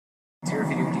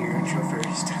intro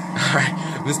first. Alright,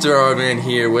 Mr. Arman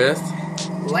here with...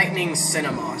 Lightning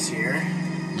Cinemas here.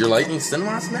 You're Lightning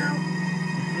Cinemas now?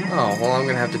 Oh, well I'm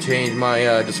gonna have to change my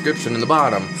description in the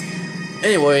bottom.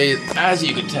 Anyway, as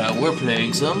you can tell, we're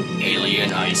playing some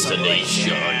Alien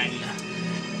Isolation.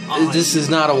 This is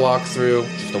not a walkthrough,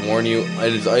 just to warn you,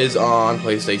 it is on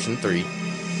PlayStation 3.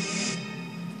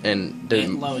 And it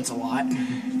loads a lot.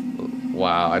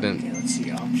 Wow, I didn't... Okay, let's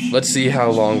see. Let's see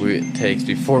how long it takes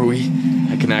before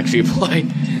I can actually play.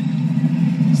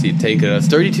 See, it takes us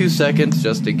 32 seconds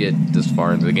just to get this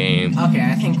far into the game. Okay,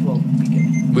 I think we'll be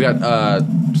good. We got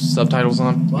subtitles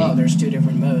on. Well, there's 2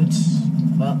 different modes.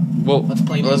 Well, let's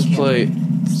play.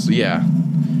 So, yeah.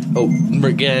 Oh,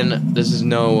 again, this is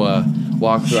no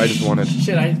walkthrough. I just wanted.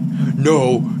 Should I?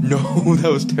 No,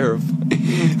 that was terrifying.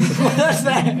 What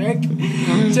the heck?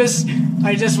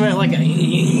 I just went like a,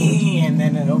 and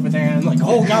then over there, I'm like,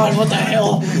 oh god, what the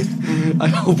hell? I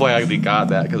hope I actually got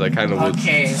that because I kind of.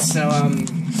 Okay, so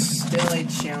still a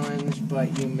challenge, but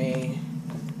one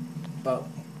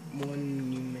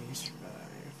you may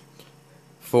survive.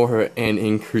 For an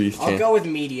increased. I'll go with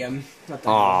medium.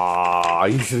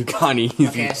 Aww, you should have gone easy.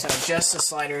 Okay, so just a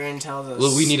slider until the.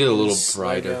 Well, we needed a little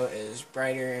brighter. Logo is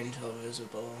brighter until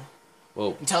visible.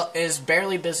 Well, until it is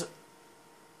barely visible.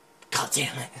 God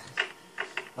damn it!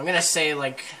 I'm gonna say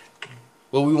like.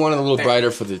 Well, we wanted a little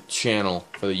brighter for the channel,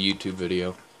 for the YouTube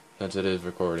video, since it is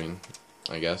recording,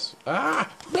 I guess. Ah!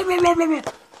 Blah, blah, blah, blah, blah.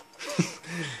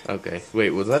 Okay,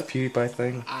 wait, was that a PewDiePie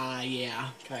thing? Yeah,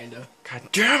 kinda. God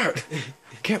damn it!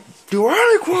 Can't do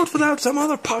any quotes without some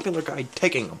other popular guy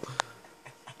taking them.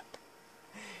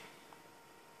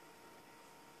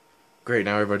 Great,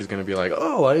 now everybody's gonna be like,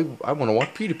 oh, I want to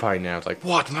watch PewDiePie now. It's like,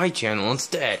 watch my channel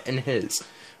instead, and his.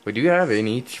 Wait, do you have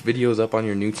any videos up on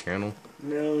your new channel?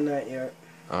 No, not yet.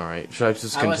 Alright, should I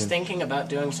just continue? I was thinking about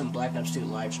doing some Black Ops 2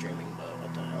 live streaming, but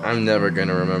what the hell? I'm never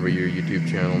gonna remember your YouTube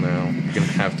channel now. You're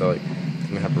gonna have to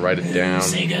write it down.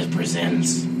 Sega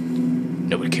presents.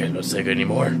 Nobody cares about Sega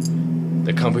anymore.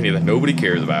 The company that nobody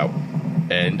cares about.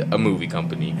 And a movie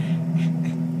company.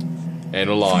 And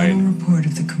a line. Final report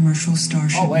of the commercial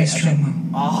starship Nostromo.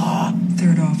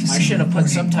 Third officer. I should have put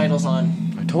subtitles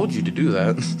on. I told you to do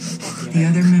that. The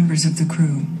other members of the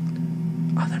crew.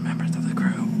 Other members of the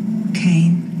crew.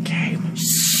 Kane.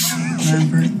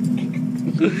 Lambert.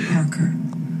 Parker.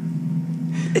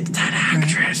 It's that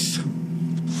actress.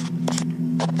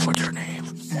 What's her name?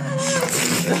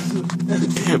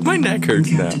 My neck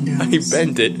hurts now. I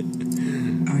bent it.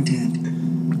 Are dead.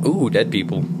 Ooh, dead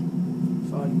people.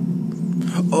 Fun.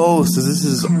 Oh, so this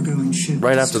is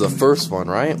right after the destroyed. first one,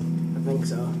 right? I think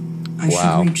so. I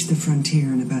should reach the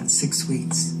frontier in about 6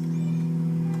 weeks.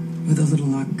 With a little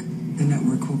luck, the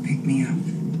network will pick me up.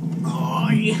 Oh,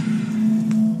 yeah.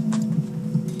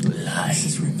 This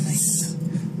is Ripley.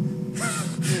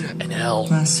 An L.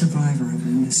 Last survivor of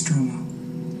the Nostromo.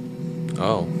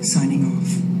 Oh. Signing off.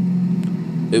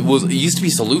 It used to be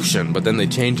Solution, but then they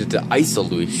changed it to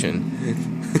Isolution.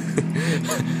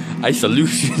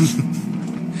 Isolution.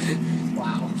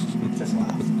 Wow. Just wow.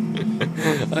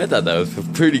 I thought that was a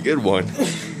pretty good one.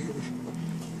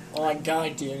 Oh my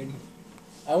god, dude.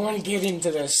 I want to get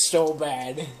into this so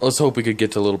bad. Let's hope we could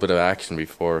get to a little bit of action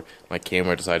before my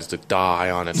camera decides to die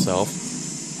on itself.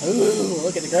 Ooh,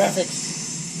 look at the graphics.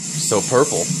 So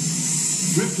purple.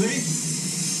 Ripley?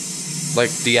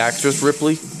 Like the actress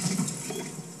Ripley?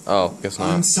 Oh, guess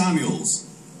not. I'm Samuels.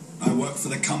 I work for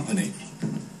the company.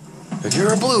 But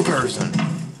you're a blue person.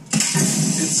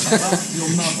 It's about your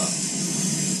mother.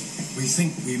 We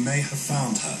think we may have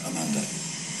found her, Amanda.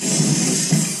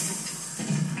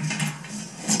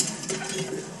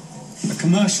 A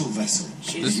commercial vessel,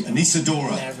 an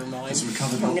Isadora, has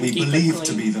recovered what we believe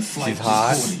to be the flight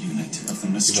disorder unit of the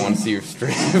Nostromo. You want to see her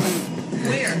strip?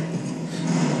 Where?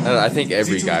 I think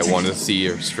every guy wants to see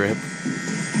her strip.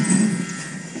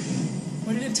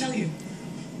 What did it tell you?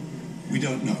 We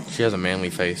don't know. She has a manly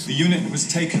face. The unit was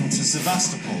taken to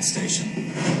Sevastopol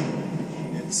station.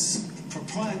 It's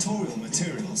proprietary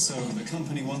material, so the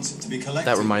company wants it to be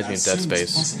collected. That reminds me of Dead as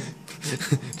Space. soon as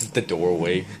possible. Just the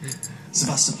doorway.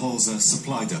 Sevastopol's a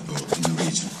supply depot in the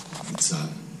region. It's a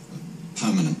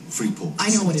permanent free port. I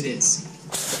know what it is.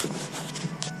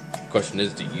 Question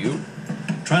is, do you?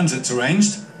 Transit's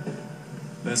arranged.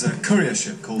 There's a courier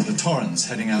ship called the Torrens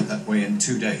heading out that way in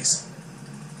 2 days.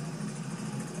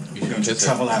 We're going to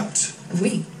travel out.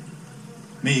 We?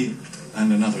 Me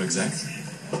and another exec.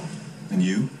 And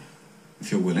you,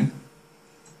 if you're willing.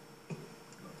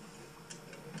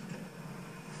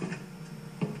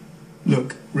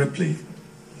 Look, Ripley,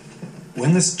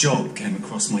 when this job came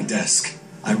across my desk,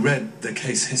 I read the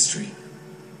case history.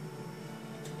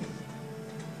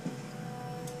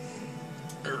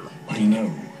 you know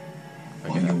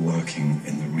while you're working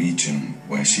in the region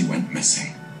where she went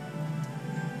missing?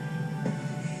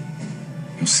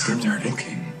 You're still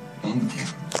looking, aren't you?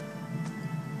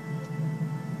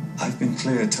 I've been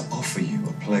cleared to offer you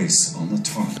a place on the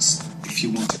Torrens if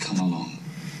you want to come along.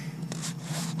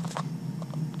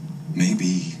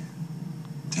 Maybe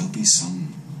there'll be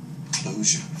some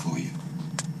closure for you.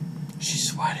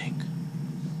 She's sweating.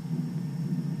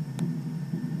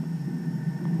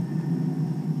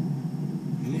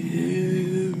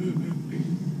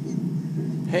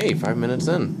 Hey, 5 minutes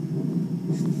in.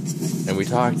 And we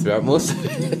talked about most of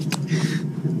it.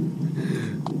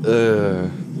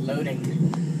 Loading.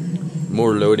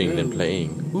 More loading than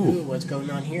playing. Ooh, what's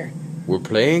going on here? We're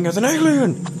playing as an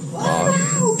alien!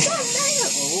 Oh.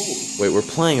 Wait, we're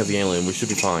playing as the alien. We should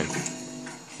be fine.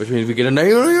 Which means we get an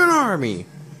alien army!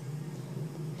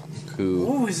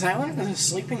 Cool. Ooh, is that one of the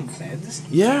sleeping beds?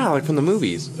 Yeah, like from the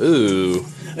movies. Ooh.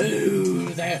 Ooh,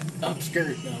 that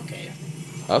upskirt. Okay.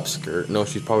 Upskirt? No,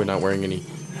 she's probably not wearing any.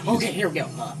 Okay, here we go.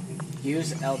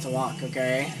 Use L to walk,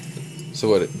 okay? So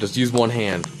what? Just use one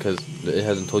hand, because it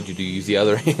hasn't told you to use the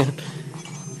other hand.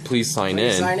 Please sign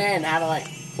in. Sign in. How do I?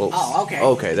 Well, oh, okay.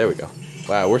 Okay, there we go.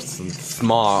 Wow, we're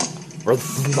smart. We're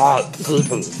smart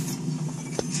people.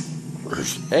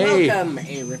 Hey. Welcome,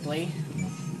 A. Ripley.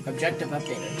 Objective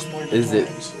updated. Explore the Is it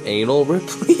Torrens. anal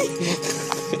Ripley?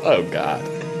 Oh God.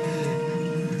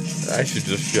 I should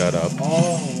just shut up.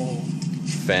 Oh.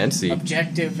 Fancy.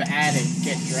 Objective added.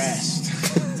 Get dressed.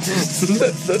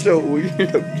 That's such a weird.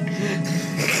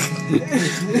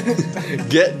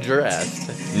 Get dressed.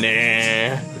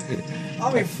 Nah.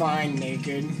 I'll be fine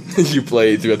naked. You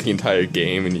play throughout the entire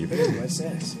game and you. Ooh, what's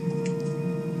this?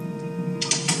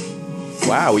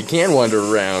 Wow, we can wander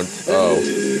around. Oh,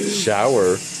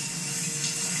 shower.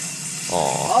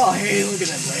 Aw. Oh, hey, look at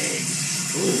that leg.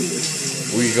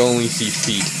 We can only see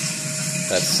feet.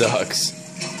 That sucks.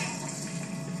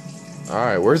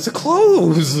 Alright, where's the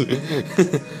clothes?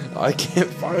 I can't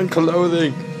find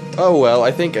clothing. Oh well,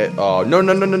 I think oh, no, you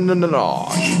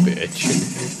bitch.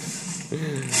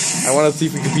 I want to see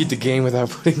if we can beat the game without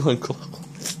putting on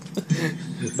clothes.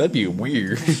 That'd be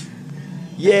weird.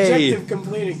 Yay! Objective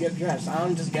completed, get dressed.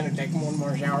 I'm just gonna take one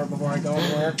more shower before I go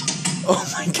to work. Oh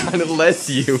my God, it lets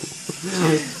you.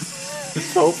 It's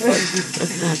so fun.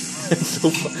 It's so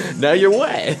fun. Now you're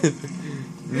wet.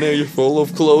 Now you're full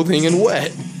of clothing and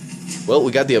wet. Well,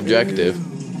 we got the objective.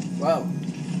 Whoa.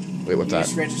 Wait, what's that?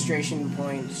 Use registration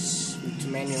points to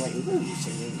manually. Ooh,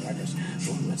 saving progress.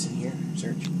 Ooh, what's in here?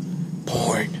 Search.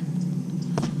 Porn.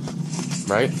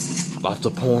 Right? Lots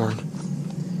of porn.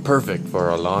 Perfect for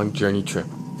a long journey trip.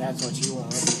 That's what you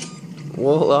want.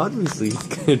 Well, obviously it's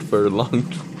good for a long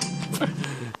trip.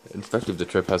 Especially if the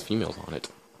trip has females on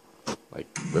it. Like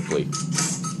Ripley.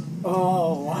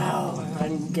 Oh, wow.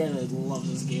 I'm gonna love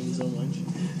this game so much.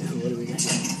 What do we got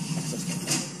here?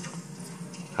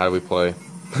 How do we play?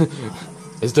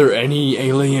 Is there any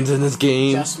aliens in this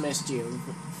game? Just missed you.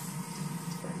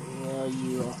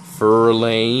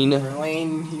 Furlane.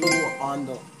 Verlaine, you on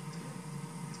the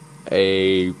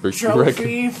A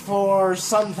trophy for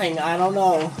something, I don't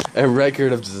know. A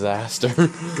record of disaster.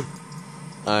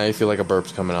 I feel like a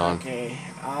burp's coming on. Okay,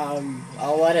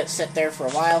 I'll let it sit there for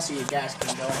a while so you guys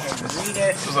can go ahead and read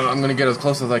it. I'm gonna get as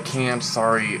close as I can.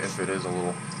 Sorry if it is a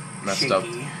little messed up.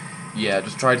 Yeah,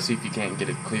 just try to see if you can't get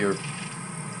it clear.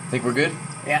 Think we're good?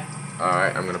 Yeah.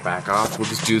 Alright, I'm gonna back off. We'll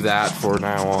just do that for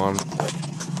now on.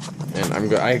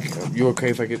 And you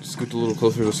okay if I get scoot a little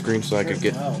closer to the screen so I could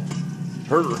get her?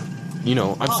 You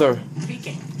know, I'm sorry.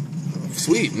 Peeking.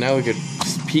 Sweet, now we could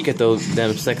just peek at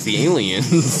them sexy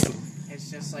aliens. It's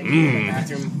just like in the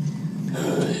bathroom.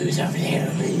 Who's over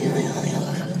there?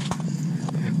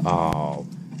 Oh,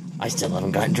 I still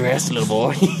haven't gotten dressed, little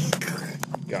boy.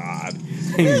 God.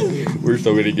 We're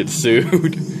still gonna get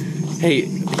sued. Hey,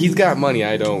 he's got money,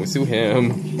 I don't. Sue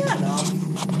him. Yeah, no.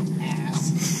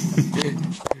 Ass.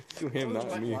 Sue him,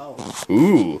 not me. Wow.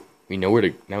 Ooh, we know where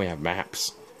to. Now we have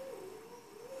maps.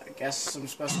 I guess I'm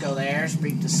supposed to go there,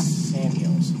 speak to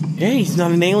Samuels. Hey, he's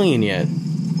not an alien yet.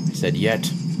 I said yet.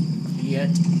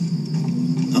 Yet.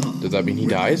 Does that mean he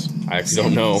dies? I actually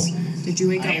don't know. Did you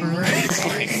wake up I'm early? ready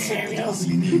for it, Samuels.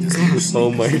 Oh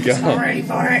my I'm God. ready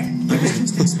for it.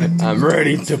 I'm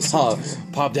ready to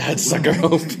pop that sucker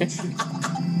open.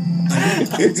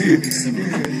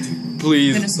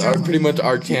 Please, pretty much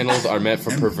our channels are meant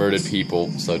for perverted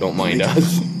people, so don't mind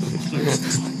us.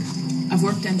 I've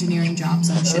worked engineering jobs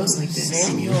on ships like this.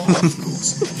 Samuel.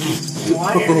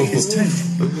 Why are you...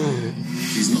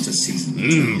 She's not a seasoned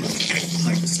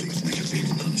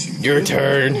Your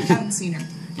turn. Haven't seen her.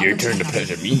 Your turn to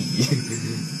pleasure me.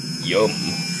 Yum.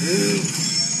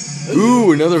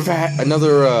 Ooh, another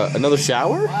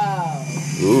shower? Wow.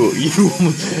 Ooh,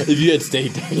 if you had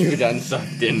stayed down, you would have gotten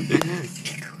sucked in.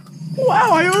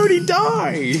 Wow, I already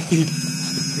died!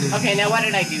 Okay, now why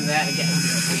did I do that again?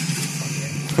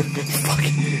 Fuck.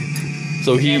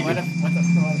 So he... Okay, what do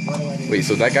I do? Wait,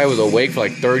 so that guy was awake for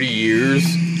like 30 years?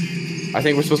 I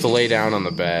think we're supposed to lay down on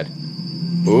the bed.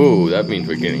 Ooh, that means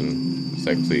we're getting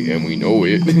sexy, and we know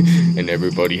it, and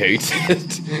everybody hates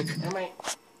it.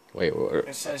 Wait, what?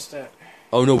 It says that...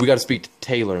 Oh no, we gotta speak to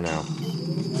Taylor now.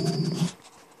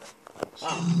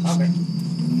 Oh, okay.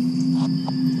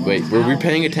 Wait, were we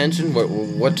paying attention?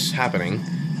 What's happening?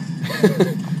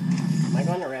 Am I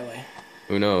going to railway?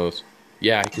 Who knows?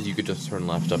 Yeah, because you could just turn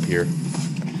left up here.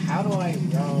 How do I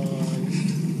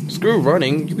run? Screw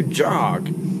running, you could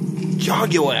jog.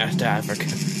 Jog your ass to Africa.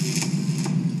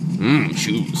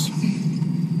 Shoes.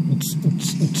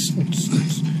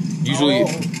 Usually...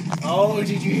 Oh,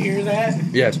 did you hear that?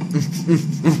 Yes.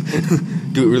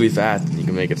 Do it really fast and you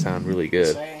can make it sound really good.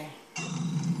 This way?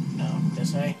 No,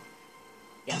 this way?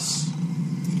 Yes.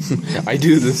 I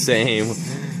do the same.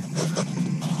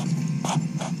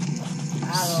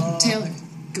 Hello. Taylor,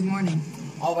 good morning.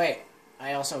 Oh, wait.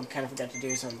 I also kind of forgot to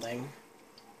do something.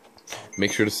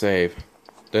 Make sure to save.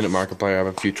 Then at Markiplier I have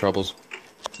a few troubles.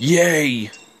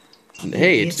 Yay!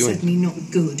 Hey, it's doing... certainly not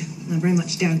good. I very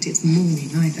much doubt it's morning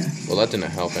either. Well, that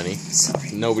didn't help any.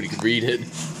 Sorry. Nobody could read it.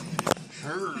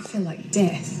 I feel like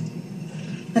death.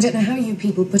 I don't know how you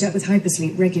people put up with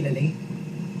hypersleep regularly.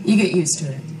 You get used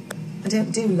to it. I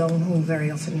don't do long haul very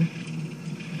often.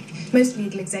 Most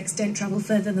legal execs don't travel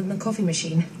further than the coffee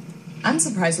machine. I'm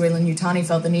surprised Wayland Yutani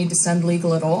felt the need to send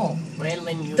legal at all.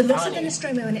 Wayland Yutani. The loss of the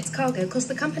Nostromo and its cargo cost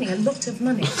the company a lot of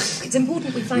money. It's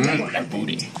important we find out what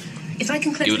happened. If I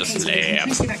can close the case with a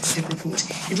conclusive accident report,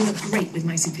 it'll look great with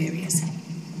my superiors.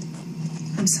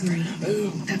 I'm sorry.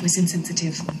 That was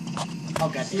insensitive. Oh,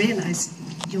 God. Realize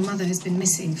your mother has been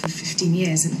missing for 15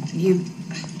 years and you...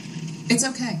 It's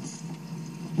okay.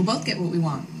 We'll both get what we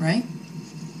want, right?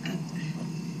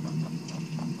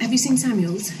 Have you seen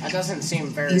Samuels? That doesn't seem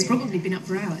very... He's probably been up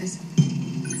for hours.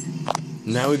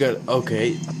 Now we got...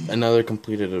 Okay, another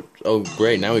completed... Oh,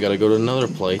 great, now we gotta go to another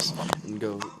place and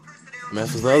go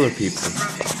mess with other people.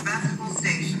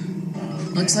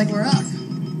 Looks like we're up.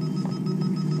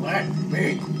 Let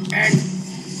me in.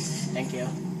 Thank you.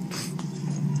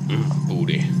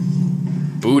 Booty.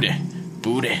 Booty.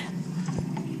 Booty.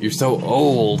 You're so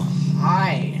old.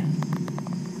 Hi.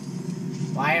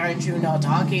 Why aren't you no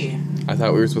talkie? I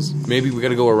thought we were supposed to... Maybe we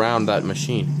gotta go around that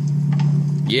machine.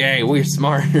 Yay, we're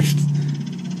smart.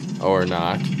 Or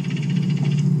not.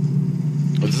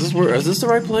 Is this the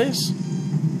right place?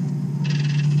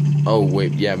 Oh,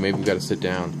 wait, yeah, maybe we gotta sit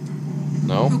down.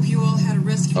 No? Hope you all had a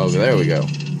restful Oh, there we go.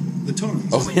 The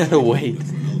Torrens. Oh, we had to wait.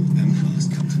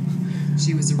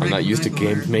 She was a I'm not used to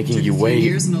regular games bar. making Took you a few wait.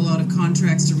 years and a lot of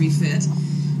contracts to refit.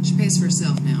 She pays for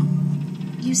herself now.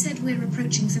 You said we're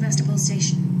approaching Sebastopol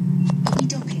Station. Are we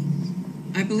docking?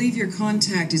 I believe your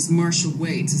contact is Marshal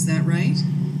Waits, is that right?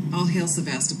 I'll hail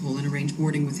Sebastopol and arrange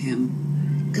boarding with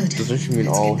him. Good. Doesn't she mean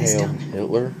Let's all get this hail done.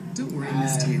 Hitler? Don't worry,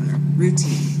 Miss Taylor.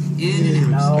 Routine. In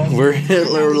and out. No. We're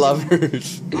Hitler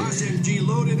lovers. SMG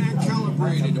loaded and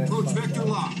calibrated. Approach vector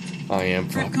lock. I am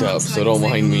fucked up, so don't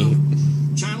mind me.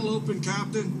 Channel open,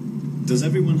 Captain. Does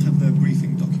everyone have their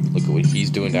briefing document? Look at what he's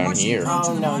doing down here.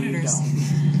 Oh, no, you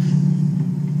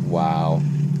don't. Wow.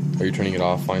 Are you turning it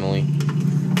off finally?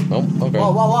 Oh, okay.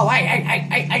 Whoa, whoa, whoa,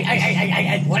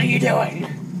 hey, what are you doing?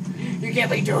 You can't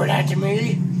be doing that to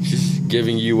me. She's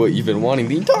giving you what you've been wanting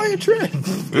the entire trip.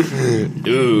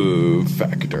 Ooh,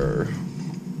 factor.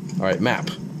 Alright, map.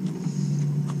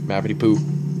 Mappity poo.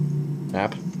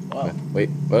 Map. Whoa. Wait,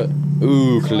 what?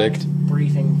 Ooh, clicked.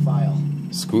 Briefing file.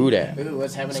 Screw that. Ooh,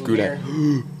 what's happening Screw here?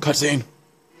 that. Cutscene.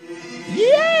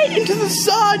 Yay! Into the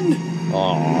sun!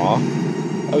 Aww.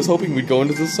 I was hoping we'd go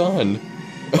into the sun.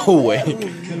 Oh, wait.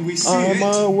 Can we see I'm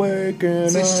it? awake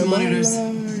and Switch to I'm monitors.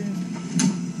 alive.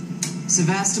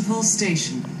 Sebastopol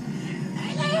Station.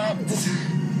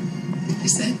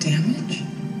 Is that damage?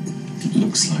 It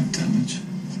looks like damage.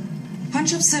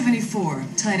 Punch up 74.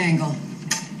 Tight angle.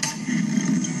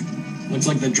 Looks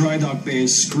like the dry dock bay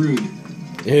is screwed.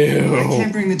 I Ew.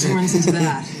 can't bring the Torrens into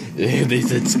that. They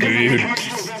said screwed.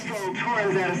 Commercial vessel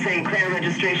Torrens out of St. Clair,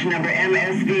 registration number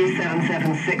MSV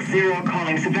 7760,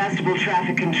 calling Sebastopol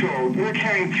Traffic Control. We're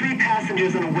carrying 3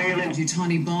 passengers on a Wayland.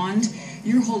 Yutani Bond,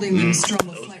 you're holding the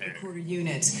Nostromo flight recorder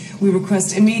unit. We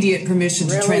request immediate permission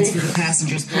to transfer the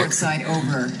passengers port side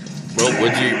over. Well,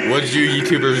 what'd you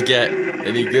YouTubers get?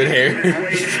 Any good hair?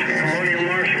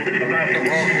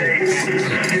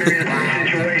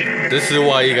 This is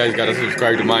why you guys gotta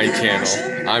subscribe to my channel.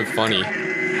 I'm funny.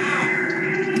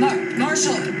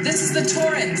 Marshall, this is the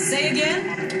Torrens. Say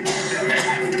again?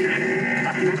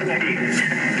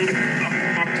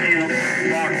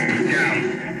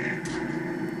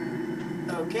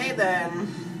 Okay then.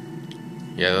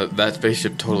 Yeah, that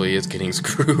spaceship totally is getting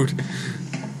screwed.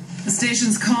 The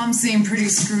station's comms seem pretty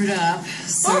screwed up,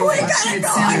 so I should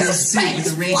sound a suit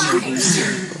with a radio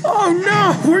booster. Oh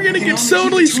no, we're gonna get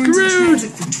totally screwed!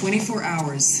 For 24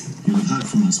 hours. You'll have heard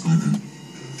from us by then.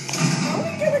 Are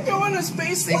we gonna go on a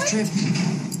space Safe flight? trip.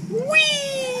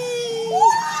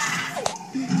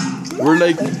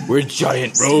 We're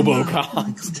giant RoboCop. My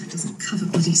contract doesn't cover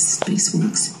bloody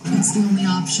spacewalks. It's the only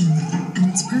option, and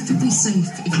it's perfectly safe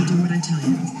if you do what I tell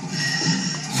you.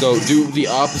 So do the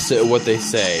opposite of what they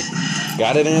say.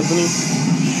 Got it, Anthony?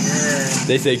 Sure.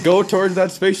 They say go towards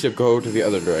that spaceship, go to the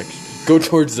other direction. Go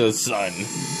towards the sun.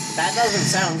 That doesn't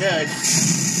sound good.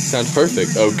 Sounds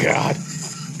perfect. Oh god.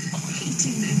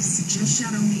 Hating this. Just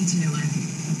shadow me, Taylor.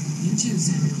 You too,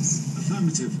 Samuels.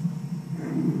 Affirmative.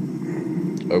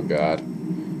 Oh god.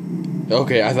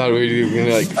 Okay, I thought we were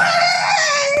gonna like.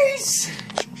 Space!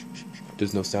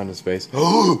 There's no sound in space. My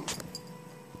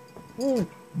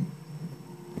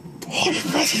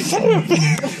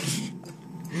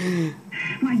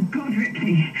God,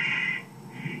 Ripley.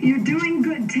 You're doing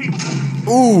good, Tim.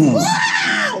 Ooh.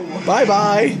 Bye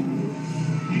bye.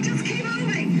 Just keep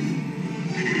moving.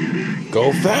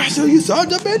 Go faster, you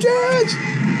sons of bitches!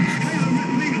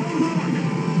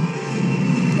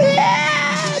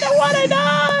 Yeah, I don't wanna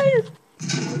die!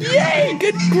 Yay,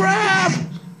 good grab!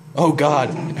 Oh god,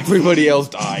 everybody else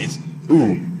dies.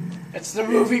 Ooh. It's the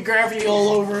movie Gravity all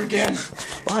over again.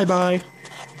 Bye bye.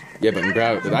 Yeah, but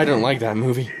I don't like that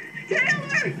movie.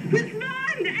 Taylor!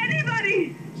 Respond!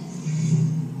 Anybody!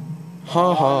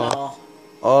 Ha ha. No.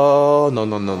 Oh, no.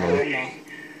 No.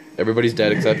 Everybody's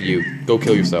dead except you. Go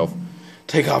kill yourself.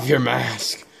 Take off your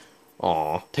mask.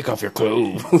 Aw, take off your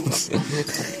clothes.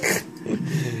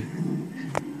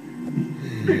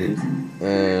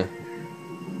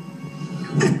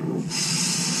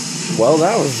 Well,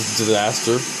 that was a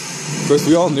disaster. Of course,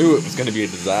 we all knew it was going to be a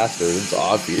disaster. It's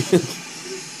obvious.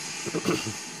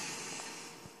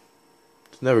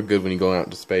 It's never good when you go out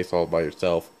into space all by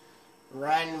yourself.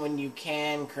 Run when you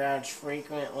can, crouch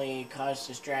frequently, cause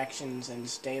distractions, and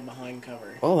stay behind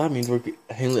cover. Well, that means we're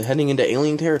heading into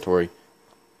alien territory.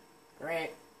 Great.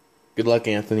 Good luck,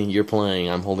 Anthony. You're playing.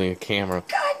 I'm holding a camera.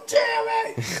 God damn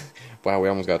it! Wow, we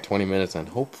almost got 20 minutes, and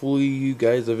hopefully you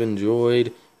guys have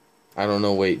enjoyed. I don't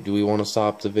know, wait, do we want to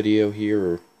stop the video here,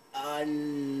 or?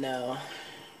 No.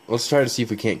 Let's try to see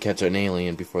if we can't catch an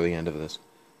alien before the end of this.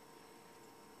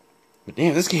 But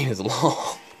damn, this game is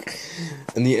long.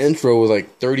 And the intro was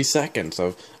like 30 seconds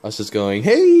of us just going,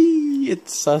 hey,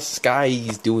 it's us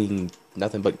guys doing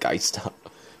nothing but guy stuff.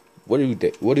 What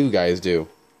do you guys do?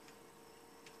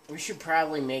 We should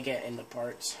probably make it into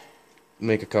parts.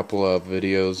 Make a couple of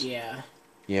videos. Yeah.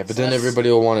 Yeah, but So then everybody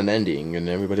will want an ending, and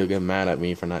everybody will get mad at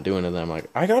me for not doing it. And I'm like,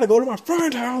 I gotta go to my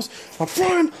friend's house. My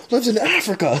friend lives in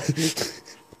Africa.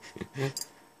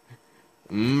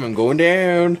 I'm going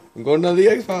down. I'm going to the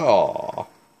expo.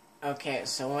 Okay,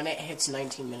 so when it hits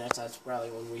 19 minutes, that's probably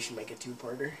when we should make a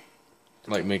two-parter.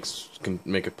 Like, make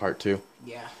it part 2.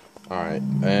 Yeah. Alright,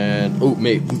 and... Oh,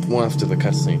 mate, one after the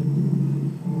cutscene.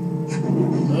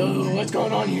 Oh, what's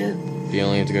going on here? The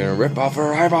aliens are gonna rip off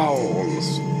her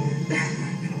eyeballs.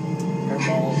 Her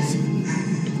balls.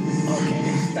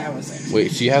 Okay, that was it.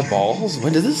 Wait, she has balls?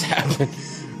 When did this happen?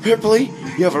 Ripley,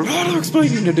 you have a lot of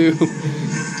explaining to do.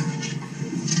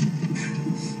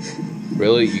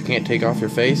 Really? You can't take off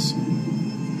your face?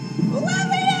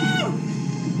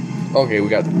 Okay, we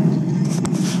got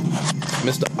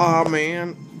Mr. Aw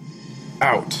Man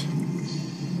out.